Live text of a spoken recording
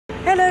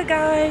Hello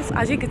guys,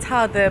 as you can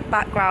tell the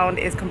background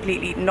is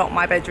completely not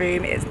my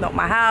bedroom, it's not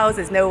my house,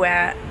 it's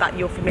nowhere that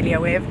you're familiar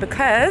with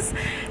because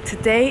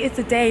today is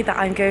the day that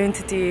I'm going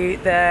to do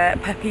the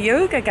puppy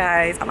yoga,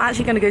 guys. I'm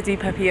actually going to go do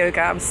puppy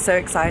yoga. I'm so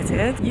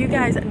excited. You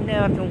guys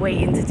know I've been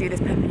waiting to do this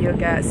puppy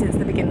yoga since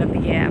the beginning of the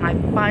year and I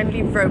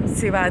finally roped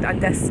Suad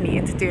and Destiny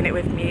into doing it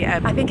with me.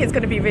 I think it's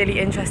going to be really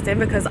interesting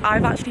because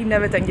I've actually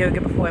never done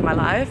yoga before in my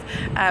life,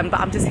 but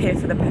I'm just here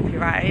for the puppy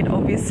ride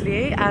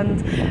obviously,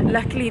 and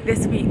luckily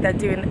this week they're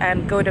doing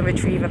golden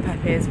retriever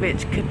puppies,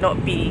 which could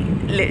not be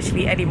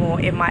literally any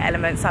more in my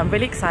element, so I'm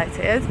really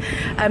excited.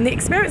 The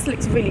experience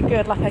looks really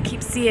good. Like I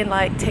keep seeing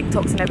like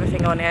TikToks and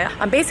everything on it.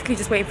 I'm basically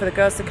just waiting for the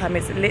girls to come.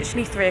 It's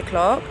literally 3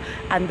 o'clock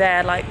and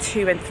they're like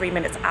 2 and 3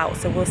 minutes out,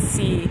 so we'll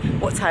see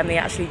what time they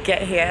actually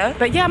get here.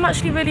 But yeah, I'm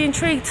actually really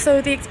intrigued. So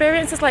the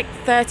experience is like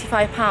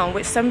 £35,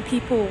 which some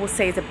people will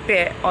say is a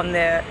bit on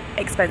the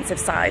expensive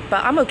side,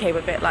 but I'm okay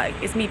with it. Like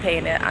it's me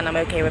paying it and I'm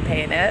okay with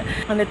paying it.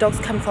 And the dogs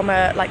come from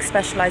a like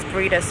specialized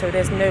breeder, so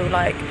there's no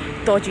like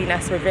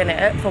dodginess within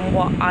it from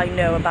what I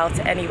know about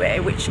it anyway,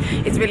 which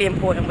is really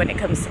important when it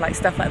comes to like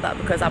stuff like that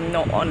because I'm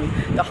not on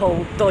the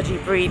whole dodgy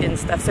breed and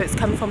stuff. So it's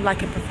come from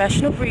like a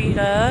professional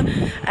breeder.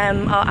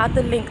 I'll add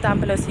the link down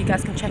below so you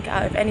guys can check it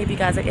out if any of you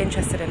guys are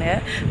interested in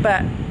it.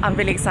 But I'm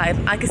really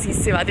excited. I can see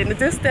Sue out in the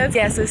distance.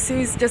 Yeah, so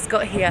Sue's just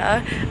got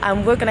here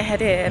and we're gonna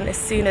head in as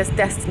soon as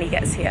Destiny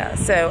gets here.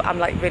 So I'm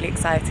like really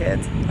excited.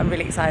 I'm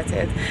really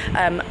excited.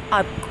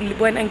 I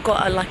went and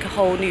got like a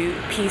whole new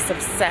piece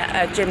of set,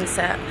 a gym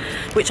set,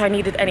 which I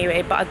needed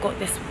anyway, but I got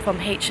this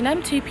from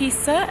H&M 2-piece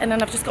set, and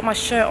then I've just got my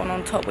shirt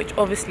on top, which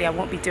obviously I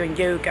won't be doing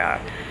yoga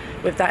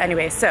with that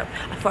anyway. So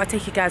I thought I'd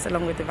take you guys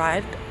along with the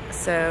ride,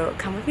 so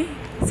come with me.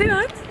 See you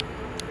guys.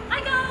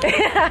 Hi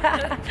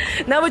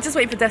guys. Now we're just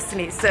waiting for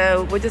Destiny,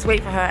 so we'll just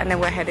wait for her and then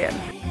we'll head in.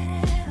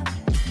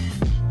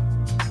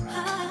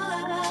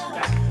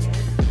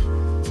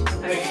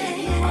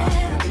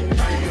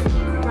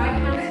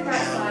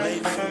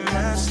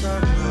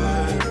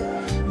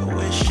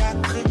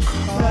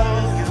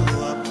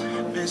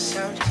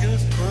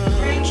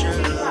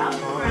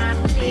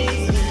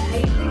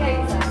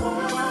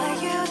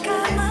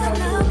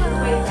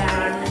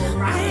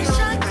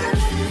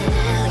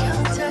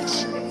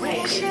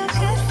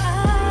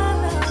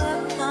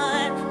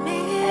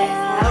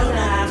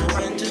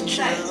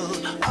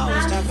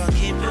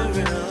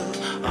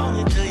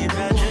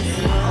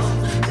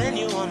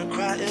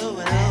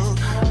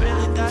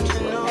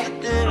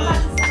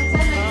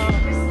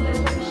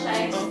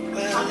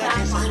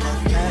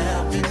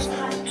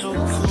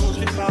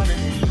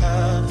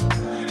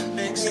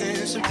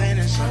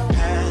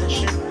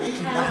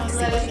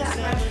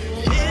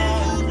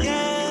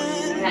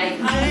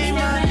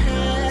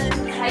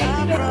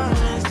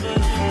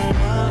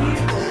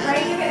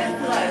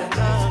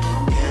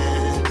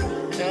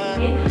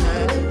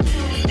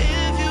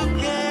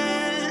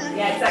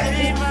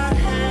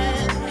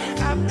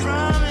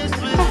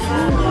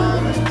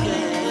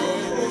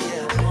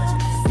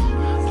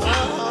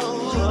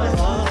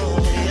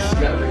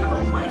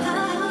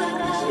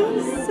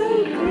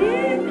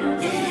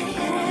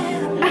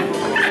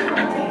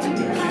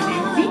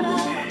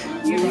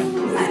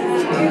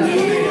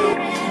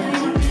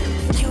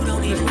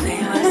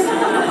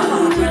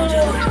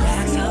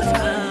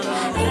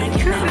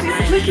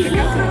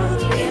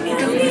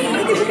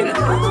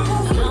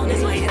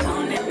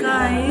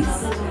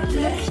 Guys,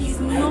 look, he's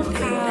knockout.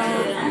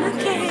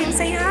 Look at him,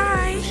 say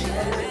hi.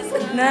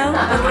 No?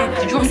 Okay.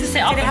 Do you want me to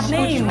sit up? Do they have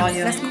names?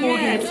 Let's call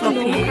him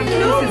Floppy.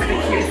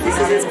 This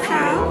is his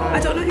pal. I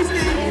don't know his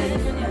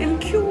name. I'm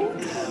cute.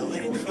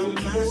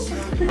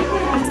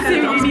 I'm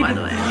scared of dogs, by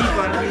the way.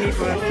 You need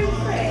one.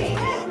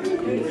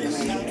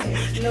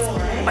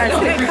 Right,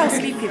 look how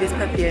sleepy this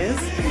puppy is.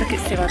 Look at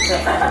Sarah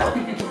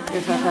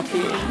with her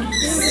puppy.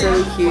 So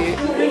cute.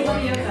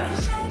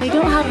 They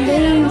don't have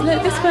names.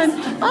 Look, this one.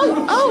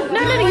 Oh, no,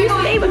 you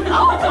stay with.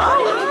 Oh,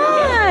 hi.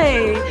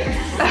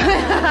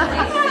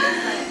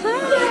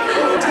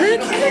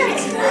 Look,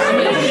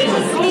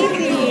 he's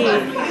sleepy.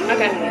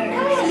 Okay.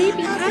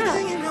 Sleepy cat.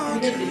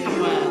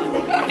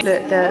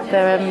 Look,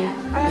 they're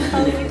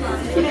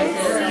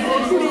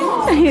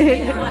I'm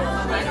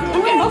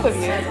getting both of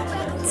you.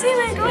 So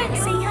go and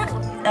see her.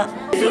 Oh.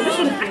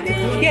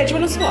 Yeah, do you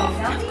want to swap?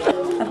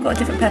 I've got a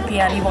different puppy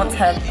and he wants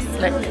her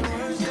slick.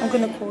 I'm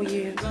gonna call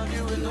you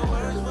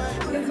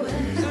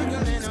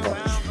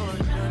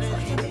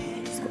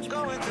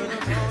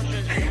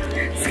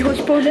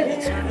Scotch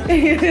bonnet.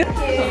 Thank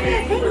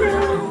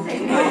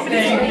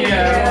you.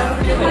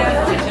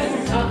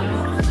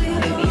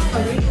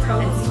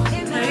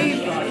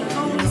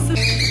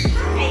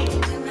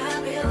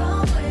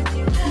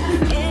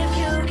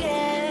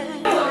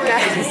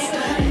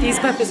 Guys, these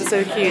puppies are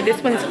so cute.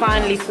 This one's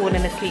finally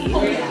fallen asleep.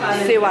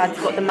 Suad's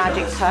got the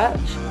magic touch.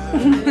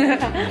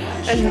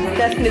 And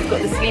Destiny's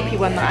got the sleepy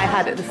one that I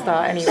had at the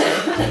start anyway.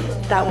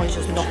 That one's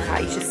just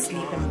knockout, he's just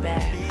sleeping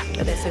bare.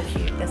 But they're so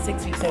cute. They're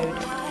 6 weeks old.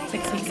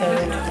 6 weeks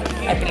old,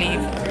 I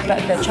believe. But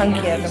they're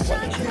chunkier than what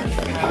they should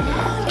be.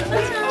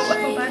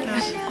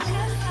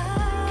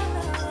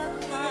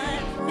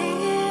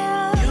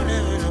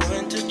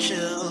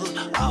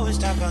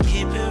 Always talk about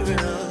keep it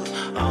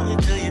real.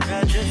 Only till you've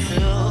had your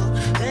fill.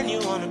 Then you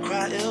wanna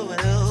cry ill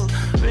will.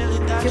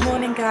 Good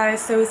morning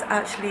guys, so it's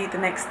actually the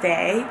next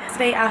day.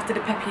 Today after the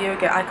Peppy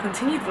Yoga I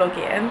continued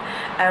vlogging.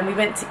 We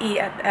went to eat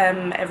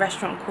at a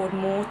restaurant called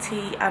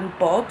Morty and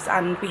Bob's,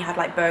 and we had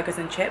like burgers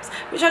and chips,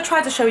 which I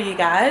tried to show you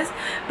guys,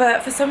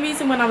 but for some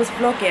reason when I was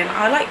vlogging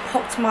I like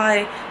popped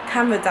my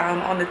camera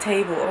down on the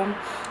table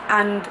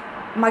and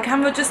my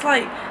camera just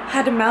like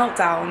had a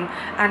meltdown,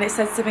 and it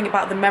said something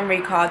about the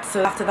memory card.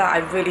 So after that I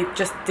really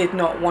just did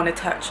not want to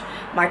touch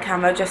my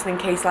camera, just in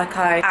case like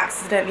I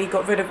accidentally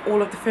got rid of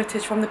all of the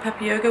footage from the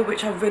Peppy Yoga,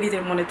 which I really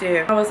didn't want to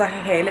do. I was like,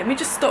 okay, let me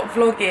just stop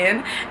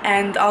vlogging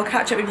and I'll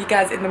catch up with you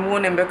guys in the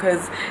morning,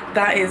 because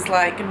that is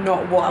like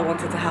not what I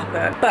wanted to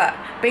happen. But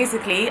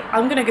basically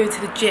I'm gonna go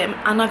to the gym,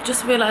 and I've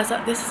just realized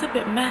that this is a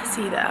bit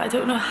messy there. I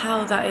don't know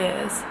how that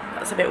is.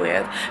 That's a bit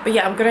weird, but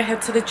yeah, I'm gonna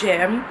head to the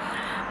gym.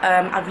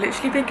 I've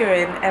literally been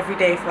going every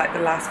day for like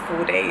the last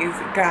 4 days.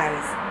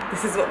 Guys,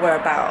 this is what we're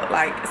about.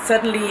 Like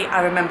suddenly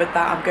I remembered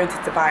that I'm going to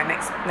Dubai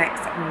next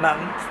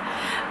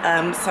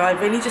month. So I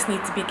really just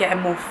need to be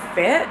getting more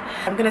fit.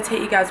 I'm gonna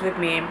take you guys with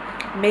me,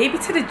 maybe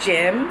to the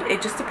gym.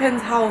 It just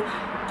depends how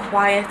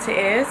quiet it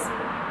is,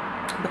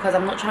 because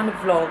I'm not trying to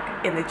vlog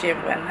in the gym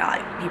when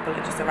like people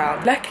are just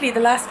around. Luckily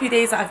the last few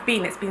days that I've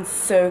been, it's been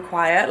so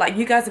quiet. Like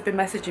you guys have been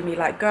messaging me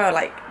like, girl,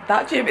 like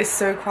that gym is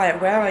so quiet,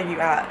 where are you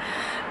at?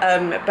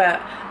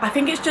 But I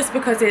think it's just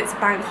because it's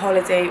bank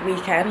holiday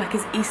weekend, like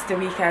it's Easter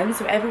weekend,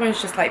 so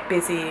everyone's just like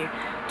busy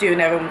doing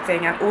their own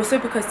thing, and also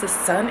because the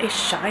sun is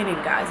shining,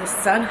 guys. The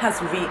sun has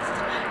reached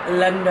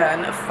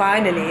London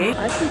finally.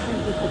 I actually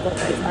completely forgot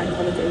that it's bank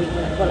holiday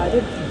weekend. Well, I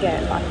didn't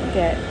forget, but I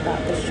forget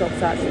that the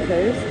shops are actually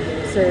closed.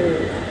 So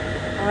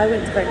I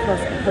went to Bank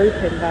Cross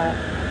hoping that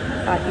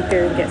I could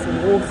go and get some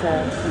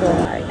water for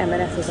like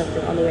M&S or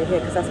something on the way here,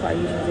 because that's what I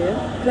usually do.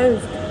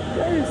 Closed,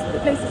 the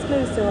place is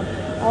closed. So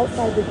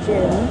outside the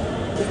gym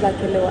is like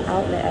a little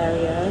outlet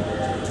area,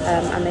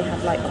 and they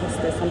have like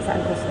Costa. So I'm sat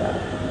in Costa,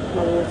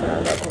 my water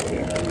and my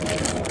coffee.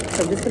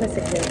 So I'm just gonna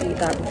sit here and eat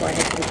that before I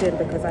head to the gym,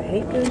 because I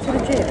hate going to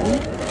the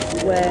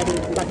gym when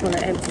like on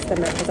an empty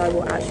stomach, because I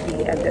will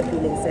actually end up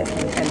feeling sick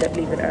and end up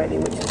leaving early,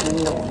 which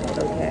is not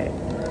okay.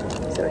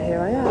 So here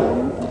I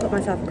am, got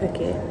myself a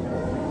cookie.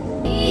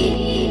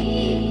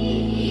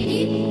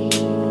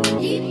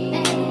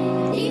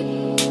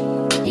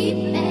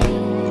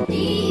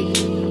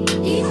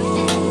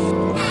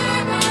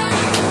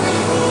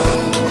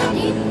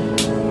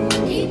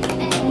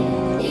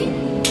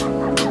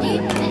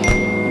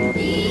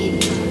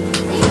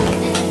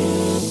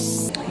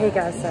 Hey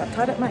guys, so I've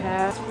tied up my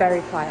hair. It's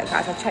very quiet,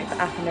 guys. I checked the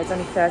app and there's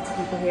only 30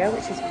 people here,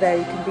 which is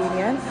very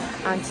convenient.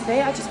 And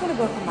today I just want to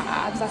work on my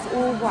abs. That's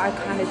all what I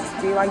kind of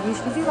just do. I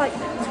usually do like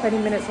 20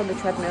 minutes on the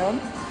treadmill,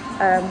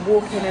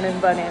 walking and then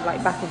running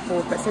like back and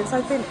forth. But since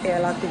I've been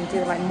ill, I've been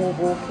doing like more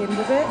walking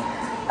with it.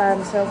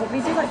 So I'll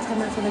probably do like 10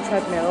 minutes on the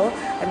treadmill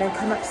and then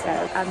come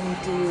upstairs and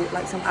do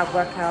like some ab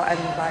workout and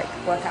like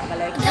work out my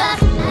legs.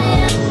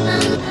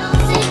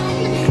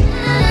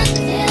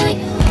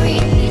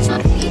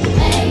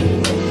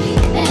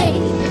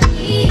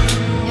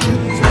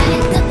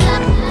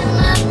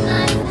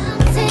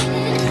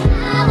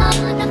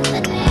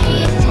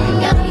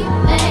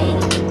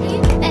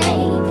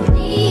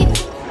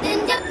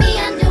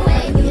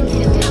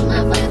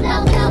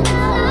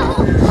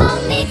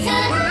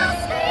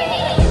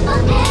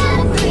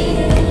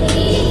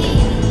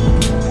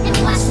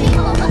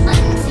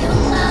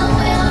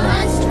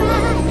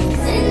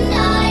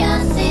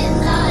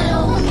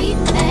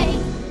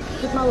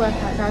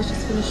 I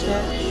just finished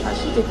it. I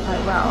actually did quite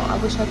well. I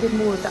wish I did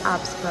more of the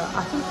abs, but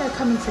I think they're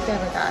coming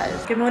together,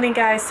 guys. Good morning,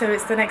 guys. So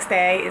it's the next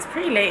day. It's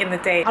pretty late in the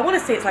day. I want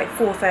to say it's like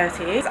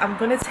 4:30. I'm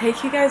gonna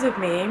take you guys with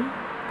me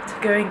to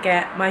go and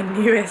get my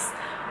newest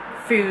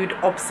food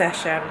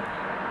obsession.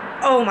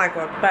 Oh my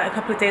god. But a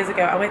couple of days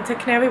ago I went to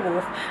Canary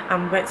Wharf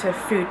and went to a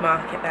food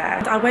market there.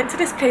 And I went to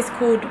this place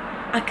called,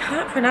 I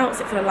can't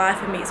pronounce it for the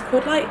life of me. It's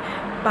called like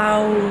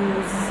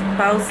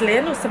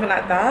Bowslin or something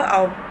like that.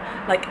 I'll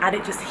like add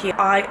it just here.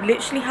 I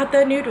literally had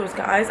their noodles,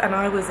 guys, and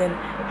I was in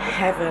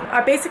heaven. I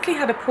basically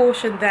had a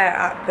portion there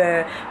at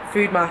the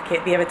food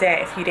market the other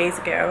day, a few days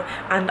ago,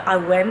 and I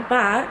went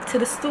back to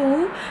the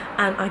stall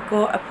and I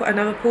got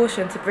another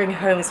portion to bring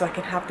home so I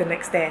can have the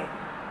next day.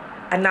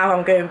 And now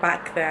I'm going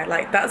back there.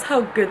 Like, that's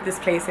how good this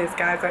place is,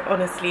 guys, like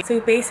honestly.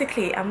 So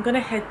basically I'm gonna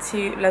head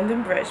to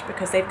London Bridge,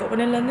 because they've got one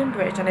in London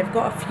Bridge and they've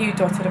got a few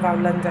dotted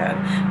around London,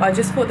 but I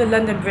just thought the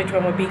London Bridge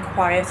one would be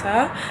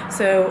quieter.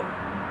 So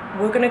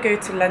we're gonna go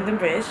to London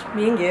Bridge,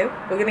 me and you,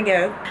 we're gonna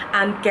go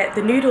and get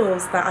the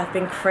noodles that I've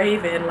been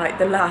craving like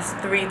the last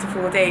 3 to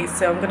 4 days.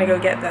 So I'm gonna go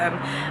get them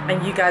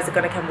and you guys are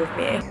gonna come with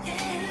me.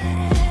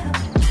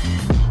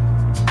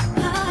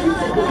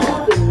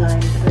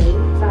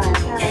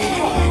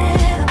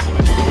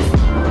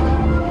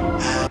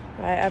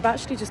 Right, I've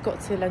actually just got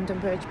to London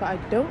Bridge, but I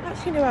don't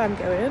actually know where I'm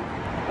going,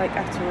 like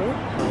at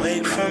all.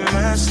 Awake from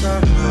my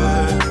slumber,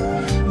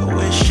 I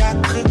wish I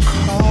could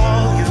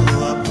call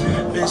you up,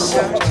 miss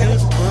how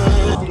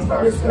you put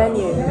This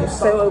menu is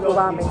so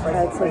overwhelming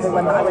compared to the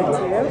one that I went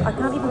to. I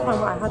can't even find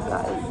what I had,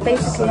 guys.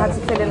 Basically, I had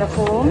to fill in a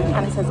form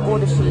and it says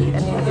order sheet,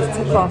 and then you just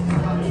tick off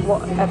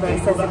whatever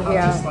it says in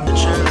here.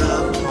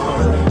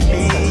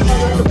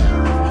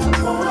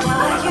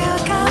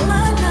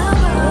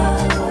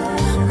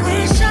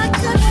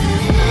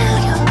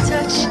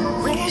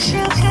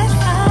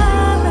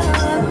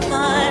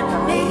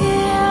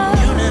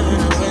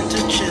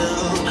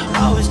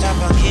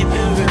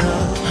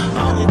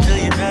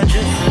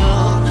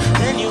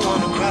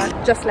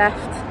 Just left.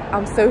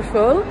 I'm so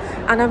full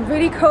and I'm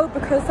really cold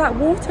because that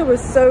water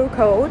was so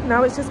cold.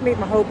 Now it's just made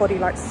my whole body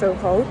like so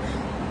cold.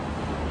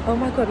 Oh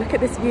my god, look at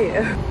this view.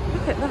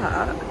 Look at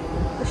that.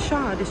 The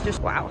Shard is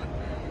just wow.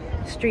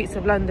 Streets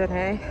of London,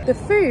 eh? The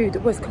food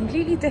was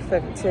completely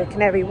different to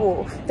Canary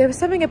Wharf. There was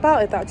something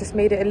about it that just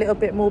made it a little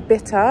bit more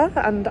bitter,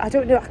 and I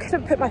don't know, I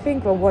couldn't put my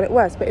finger on what it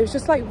was, but it was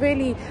just like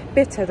really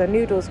bitter. The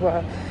noodles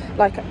were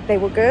like, they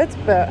were good,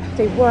 but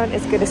they weren't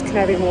as good as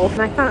Canary Wharf.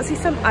 And I fancy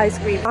some ice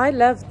cream. I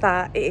love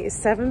that it is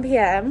 7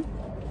 p.m.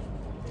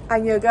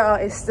 and your girl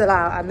is still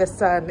out and the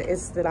sun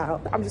is still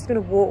out. I'm just gonna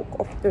walk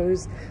off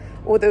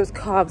all those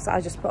carbs that I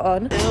just put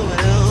on.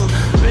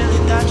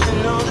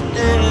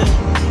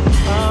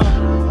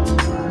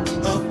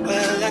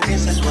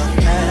 That's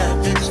what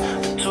happens.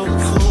 Two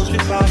fools be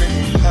falling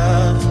in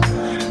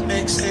love.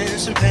 Mixing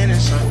some pain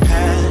and some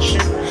passion.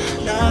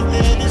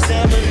 Nothing is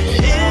ever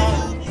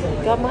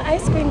real. Got my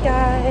ice cream,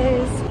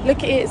 guys. Look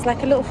at it, it's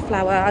like a little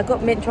flower. I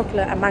got mint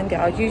chocolate and mango.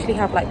 I usually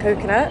have like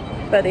coconut,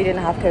 but they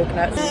didn't have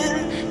coconut.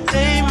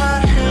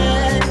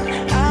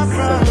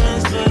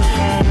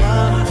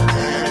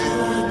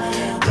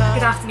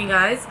 Good afternoon,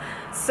 guys.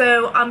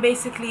 So I'm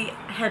basically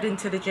heading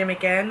to the gym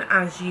again,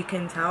 as you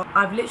can tell.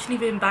 I've literally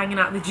been banging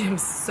out the gym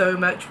so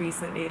much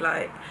recently.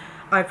 Like,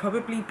 I've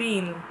probably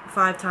been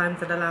 5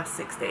 times in the last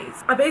 6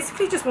 days. I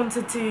basically just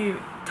wanted to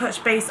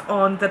touch base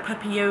on the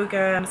puppy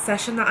yoga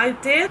session that I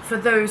did for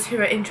those who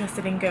are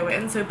interested in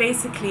going. So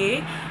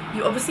basically,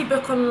 you obviously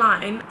book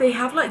online. They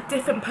have like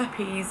different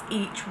puppies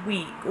each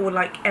week or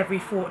like every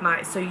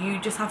fortnight, so you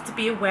just have to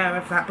be aware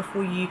of that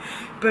before you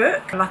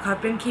book. Like,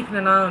 I've been keeping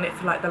an eye on it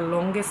for like the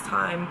longest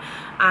time,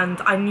 and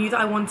I knew that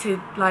I wanted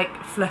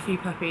like fluffy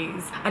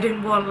puppies. I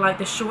didn't want like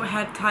the short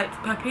haired type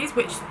puppies,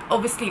 which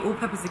obviously all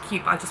puppies are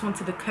cute, but I just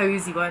wanted the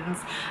cozy ones,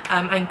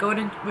 and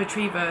golden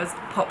retrievers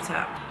popped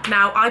up.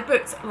 Now I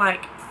booked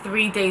like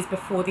 3 days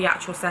before the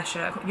actual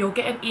session. You'll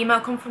get an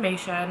email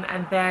confirmation,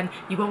 and then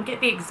you won't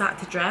get the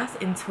exact address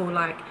until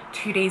like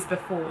 2 days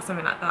before,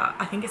 something like that.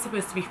 I think it's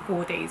supposed to be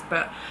 4 days,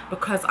 but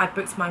because I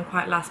booked mine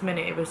quite last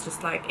minute, it was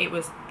just like, it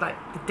was like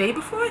the day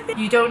before, I think.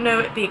 You don't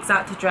know the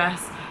exact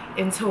address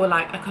until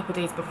like a couple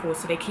days before,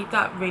 so they keep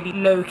that really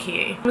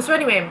low-key. So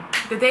anyway,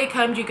 the day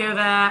comes, you go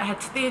there,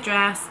 head to the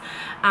address,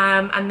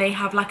 and they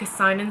have like a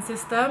sign-in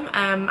system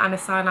and a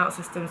sign-out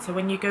system. So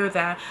when you go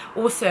there,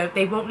 also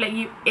they won't let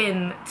you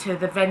in to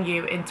the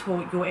venue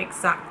until your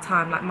exact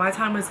time. Like, my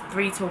time was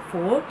 3 till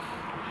 4,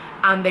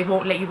 and they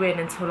won't let you in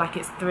until like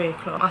it's 3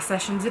 o'clock. Our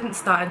session didn't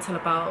start until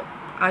about,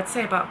 I'd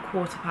say about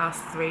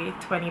 3:15,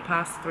 20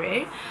 past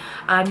 3.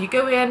 You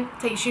go in,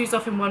 take your shoes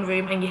off in one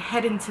room, and you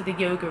head into the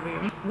yoga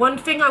room. One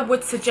thing I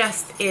would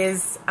suggest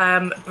is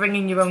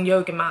bringing your own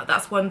yoga mat.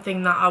 That's one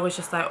thing that I was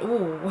just like,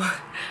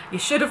 oh, you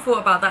should have thought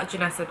about that,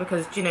 Janessa,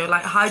 because, you know,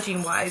 like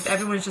hygiene wise,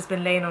 everyone's just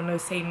been laying on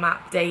those same mat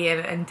day in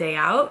and day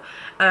out.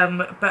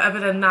 But other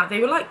than that, they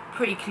were like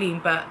pretty clean.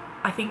 But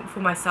I think for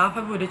myself,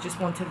 I would have just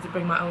wanted to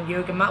bring my own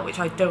yoga mat, which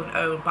I don't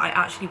own, but I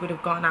actually would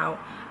have gone out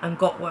and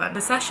got one.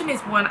 The session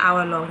is 1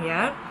 hour long,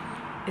 yeah?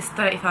 It's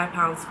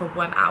 £35 for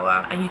 1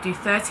 hour, and you do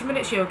 30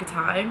 minutes yoga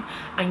time,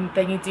 and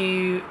then you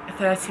do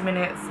 30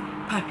 minutes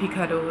puppy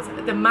cuddles.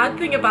 The mad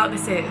thing about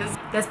this is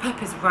there's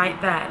puppies right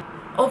there.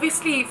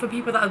 Obviously, for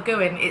people that are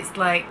going, it's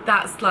like,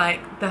 that's like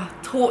the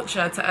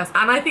torture to us,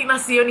 and I think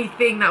that's the only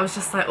thing that was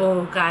just like,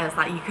 oh guys,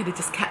 like, you could have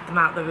just kept them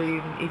out of the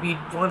room if you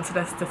wanted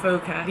us to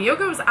focus. The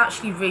yoga was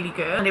actually really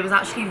good, and it was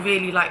actually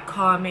really like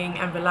calming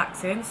and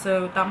relaxing,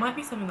 so that might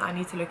be something that I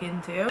need to look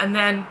into. And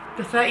then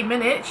the 30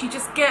 minutes, you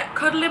just get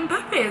cuddling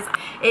puppies.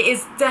 It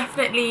is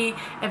definitely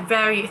a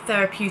very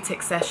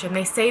therapeutic session.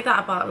 They say that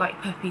about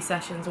like puppy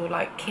sessions or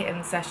like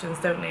kitten sessions,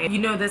 don't they? You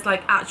know, there's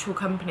like actual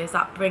companies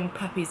that bring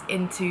puppies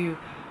into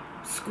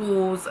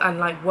schools and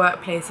like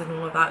workplaces and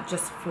all of that,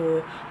 just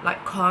for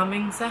like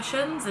calming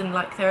sessions and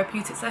like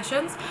therapeutic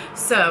sessions.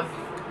 So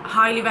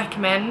highly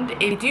recommend.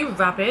 They do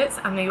rabbits,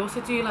 and they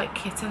also do like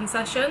kitten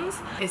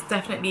sessions. It's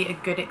definitely a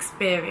good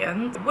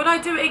experience. Would I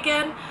do it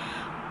again?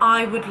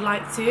 I would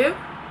like to.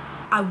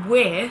 I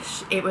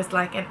wish it was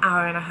like an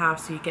hour and a half,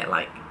 so you get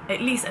like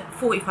at least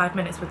 45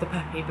 minutes with the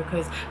puppy,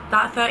 because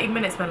that 30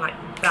 minutes went like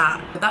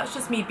that. That's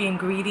just me being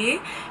greedy,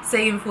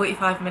 saying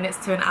 45 minutes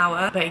to an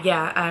hour. But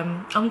yeah,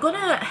 I'm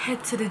gonna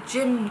head to the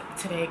gym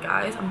today,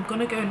 guys. I'm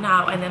gonna go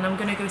now, and then I'm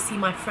gonna go see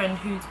my friend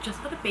who's just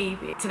had a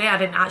baby. Today I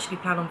didn't actually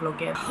plan on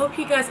vlogging. Hope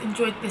you guys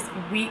enjoyed this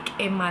week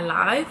in my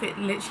life. It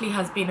literally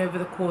has been over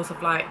the course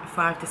of like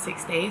 5 to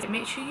 6 days.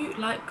 Make sure you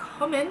like,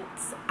 comment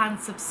and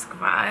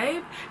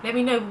subscribe. Let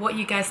me know what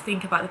you guys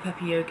think about the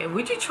puppy yoga.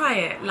 Would you try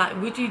it? Like,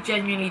 would you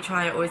genuinely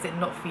try it, or is it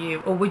not for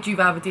you? Or would you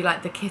rather do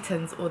like the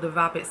kittens or the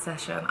rabbit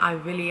session? I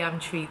really am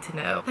intrigued to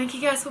know. Thank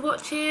you guys for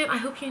watching. I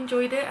hope you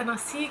enjoyed it, and I'll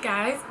see you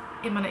guys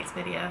in my next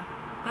video.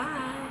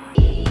 Bye.